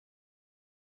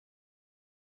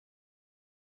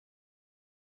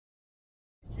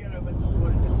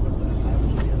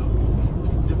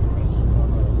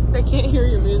I can't hear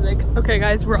your music. Okay,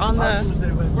 guys, we're on the.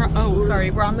 We're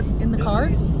in the car.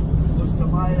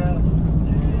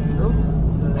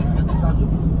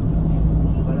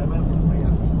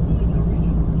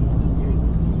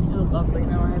 Oh, lovely.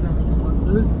 Now I have nothing.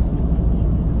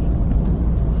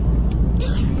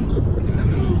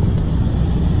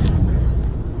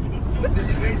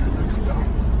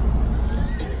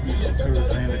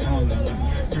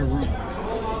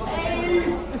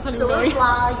 So we're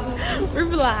vlogging. We're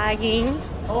vlogging.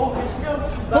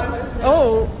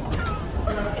 Oh.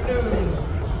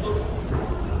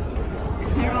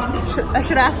 I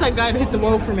should ask that guy to hit the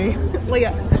wall for me.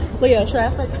 Leah, should I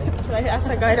ask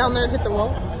that guy down there to hit the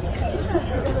wall?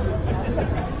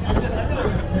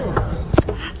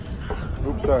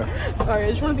 Oops, sorry. Sorry, I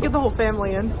just wanted to get the whole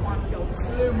family in.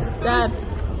 Dad,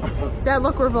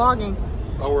 look, we're vlogging.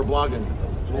 Oh, we're vlogging.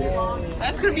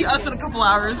 That's gonna be us in a couple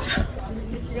hours.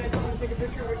 You guys want to take a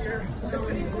picture with your to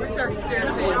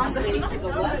the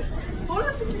left. Hold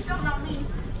on to the shot, not me.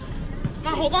 No,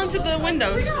 hold on to the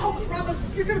windows.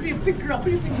 You're gonna be a big girl.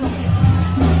 Put your finger up.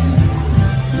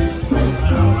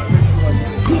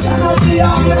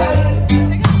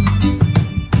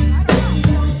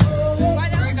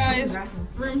 Alright guys,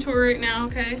 room tour right now,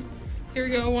 okay? Here we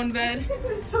go, one bed.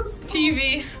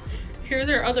 TV. Here's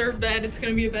our other bed. It's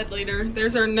gonna be a bed later.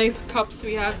 There's our nice cups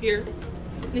we have here.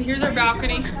 And here's our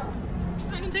balcony.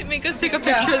 Make us take a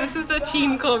picture. This is the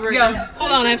teen club right now.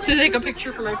 Hold on, I have to take a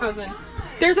picture for my cousin.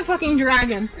 There's a fucking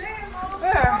dragon.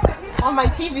 Where? On my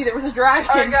TV, there was a dragon.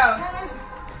 Alright, go.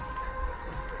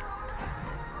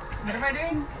 What am I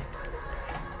doing?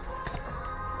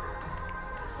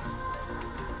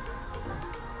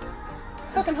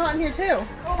 It's fucking hot in here too.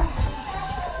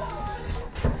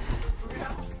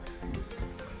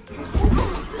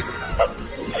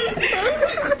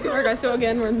 Alright guys, so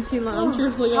again, we're in the teen lounge.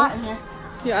 Here's Leah. Hot in here.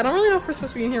 Yeah, I don't really know if we're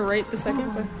supposed to be in here right this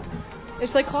second, but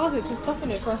it's like closets with stuff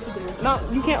in it for us to do. No,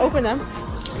 you can't open them.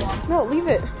 No, leave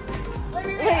it.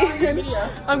 Hey, video.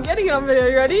 I'm getting it on video.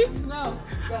 You ready? No.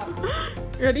 Go.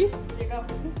 You ready? Here go.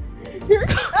 Here it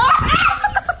goes.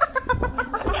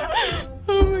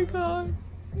 Oh my god.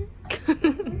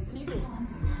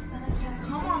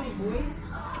 Come on, you boys.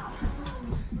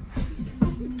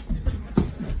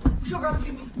 Sugar,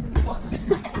 excuse me.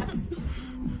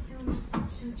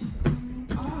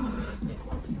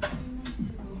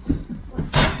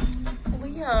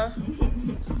 Leah.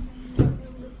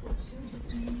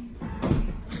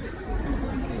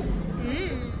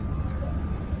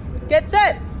 Get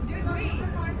set.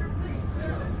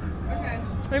 Okay.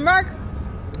 Hey, Mark.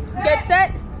 Get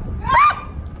set.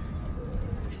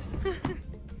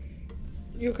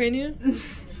 You okay, Nina?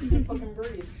 Fucking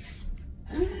breathe.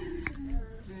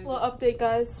 Little update,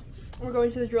 guys. We're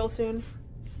going to the drill soon.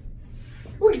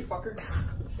 Ooh, you fucker.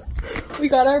 We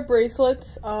got our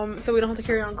bracelets, so we don't have to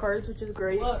carry on cards, which is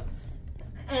great. Look.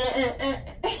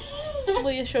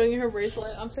 Leah's showing you her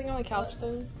bracelet. I'm sitting on the couch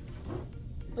thing.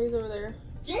 Leah's over there.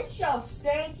 Get your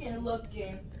stinking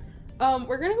looking.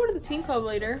 We're gonna go to the teen club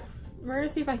later. We're gonna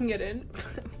see if I can get in,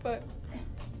 but.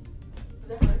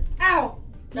 Ow!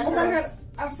 Oh my god,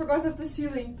 I forgot that the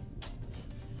ceiling.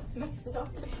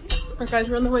 Alright guys,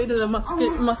 we're on the way to the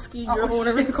musky drill,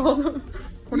 whatever it's called.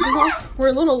 What's it called? We're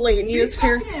a little late. Nina's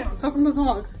parents. Talk from the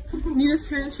vlog. Nina's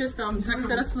parents just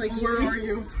texted us like, where are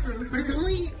you? But it's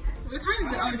only. What time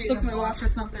is it? Oh, I just looked at my watch.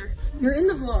 It's not there. You're in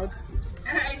the vlog.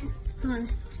 Hi. Hi.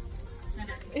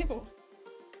 Ew.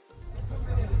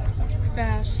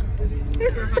 Fast.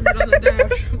 100 on the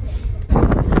dash.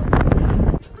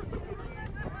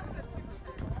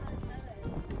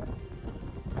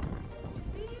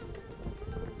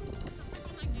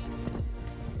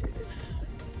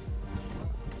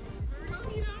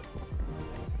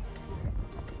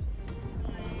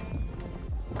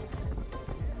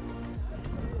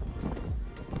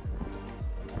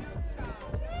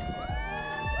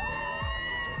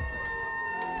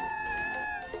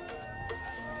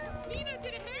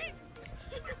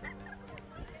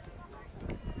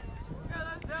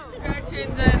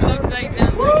 Congratulations and look like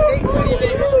them.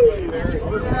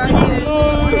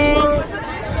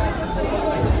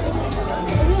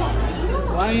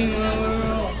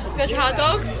 Got your hot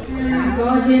dogs? Your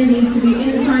guardian needs to be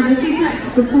inside the seatbacks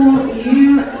before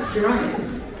you drive.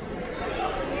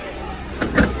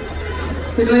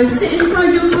 So guys, sit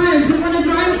inside your car. If you want to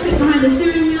drive, sit behind the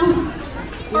steering wheel.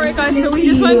 Alright guys, so we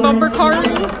just went bumper cars.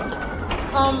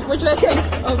 What do you guys think?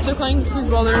 Oh, they're playing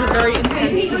football. They're very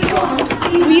intense.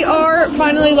 We are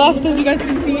finally left, as you guys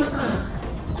can see.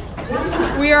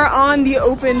 We are on the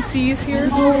open seas here.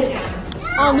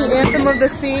 On the Anthem of the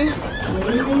Sea.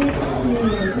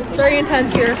 It's very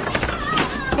intense here.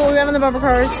 cool. We got on the bumper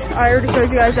cars. I already showed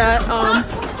you guys that.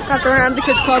 Got thrown out of the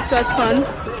kids club, so that's fun.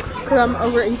 Cause I'm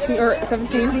over 18 or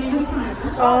 17.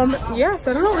 Yeah,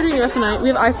 so I don't know what we're doing the rest of the night. We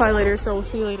have iFly later, so we'll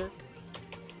see you later.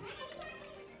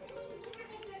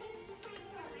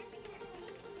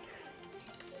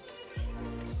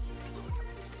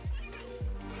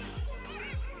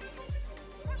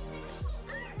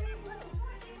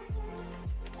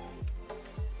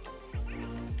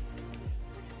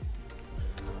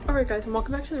 Alright guys, and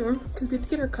welcome back to the room because we have to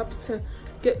get our cups to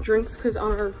get drinks because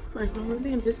on our, I don't know where the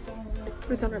band is,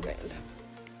 but it's on our band.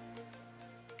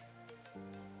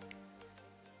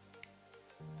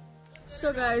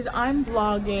 So guys, I'm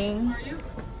vlogging,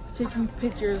 taking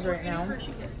pictures right now.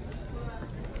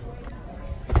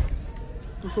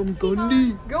 From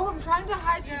Gundy. Go, I'm trying to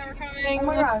hide you. We're coming. Oh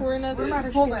my God. We're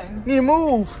another Holding. Need to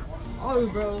move. Oh,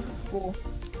 bro, this is cool.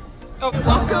 Oh,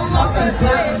 welcome.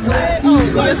 Oh,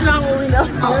 that's not what we know.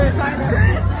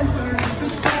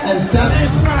 And step,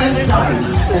 and slide,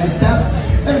 and step,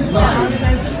 and slide.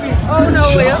 Oh no,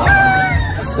 Leo.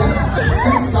 Step,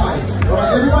 and slide.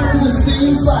 Alright, everyone do the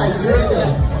same slide. There you go.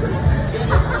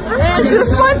 And this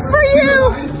one's for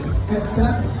you. And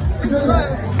step to the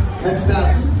left. And step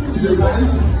to the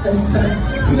right. And step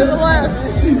to the left.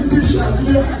 Two shots to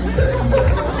the left.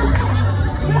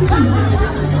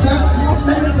 Step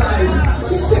and slide.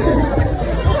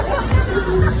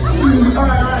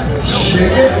 Alright.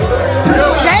 Shake it.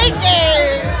 Shake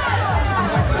it!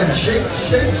 And shake,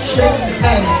 shake, shake.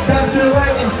 And step to the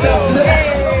right and step to the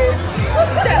left.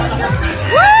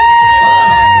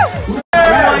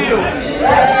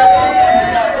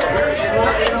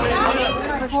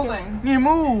 Holding. Need to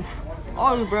move.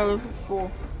 Oh, bro, this is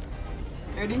cool.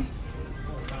 Ready?